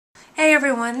Hey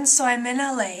everyone, so I'm in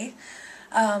LA,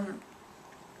 and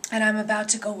I'm about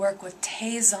to go work with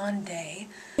Tay Zonday.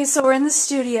 Okay, so we're in the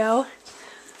studio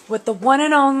with the one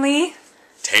and only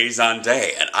Tay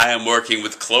Zonday, and I am working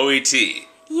with ChloeT.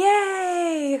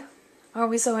 Yay! Aren't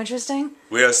we so interesting?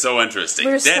 We are so interesting.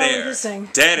 We're Dead so air. interesting.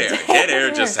 Dead air. Dead air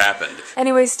just happened.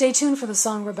 Anyway, stay tuned for the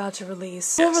song we're about to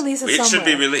release. Yes. We'll release it somewhere. It should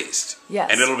be released.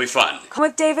 Yes. And it'll be fun. I'm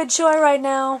with David Choi right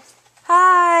now.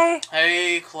 Hi!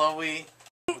 Hey, Chloe.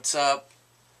 What's up?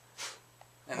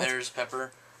 And there's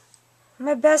Pepper.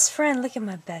 My best friend. Look at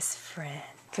my best friend.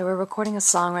 Okay, we're recording a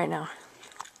song right now.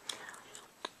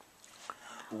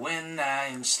 When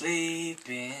I'm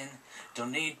sleeping,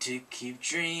 don't need to keep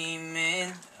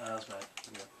dreaming. Oh, that was bad.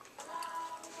 Yeah.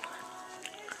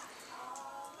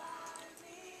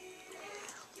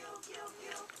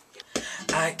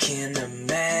 I can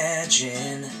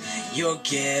imagine you're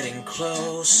getting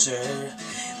closer.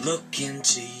 Look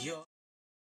into your